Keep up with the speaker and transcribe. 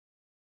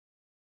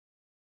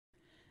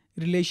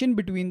Relation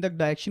between the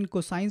direction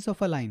cosines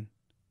of a line.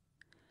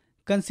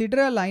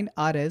 Consider a line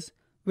RS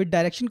with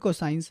direction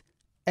cosines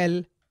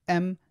L,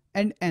 M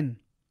and N.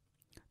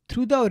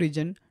 Through the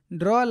origin,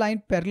 draw a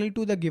line parallel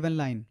to the given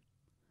line.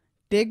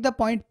 Take the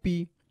point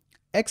P,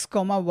 x,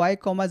 y,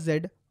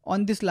 z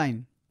on this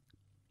line.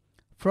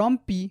 From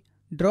P,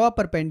 draw a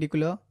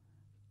perpendicular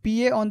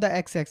PA on the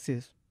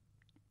x-axis.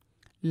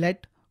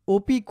 Let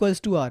OP equals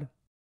to R.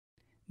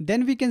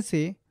 Then we can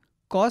say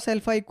cos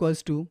alpha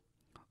equals to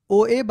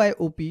OA by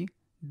OP,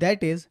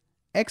 that is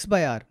x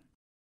by R.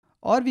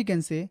 Or we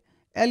can say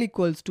L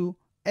equals to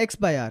x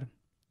by R.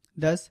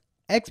 Thus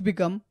x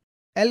become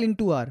L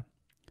into R.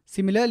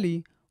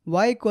 Similarly,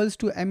 y equals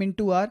to m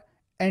into R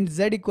and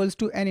z equals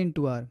to n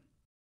into R.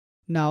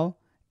 Now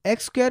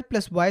x square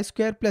plus y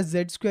square plus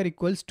z square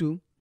equals to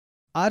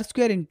r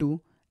square into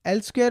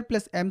L square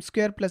plus m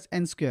square plus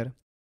n square.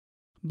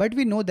 But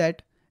we know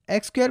that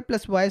x square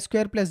plus y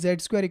square plus z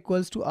square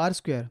equals to r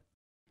square.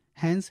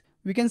 Hence,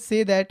 we can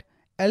say that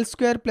L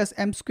square plus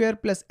m square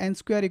plus n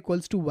square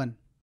equals to 1.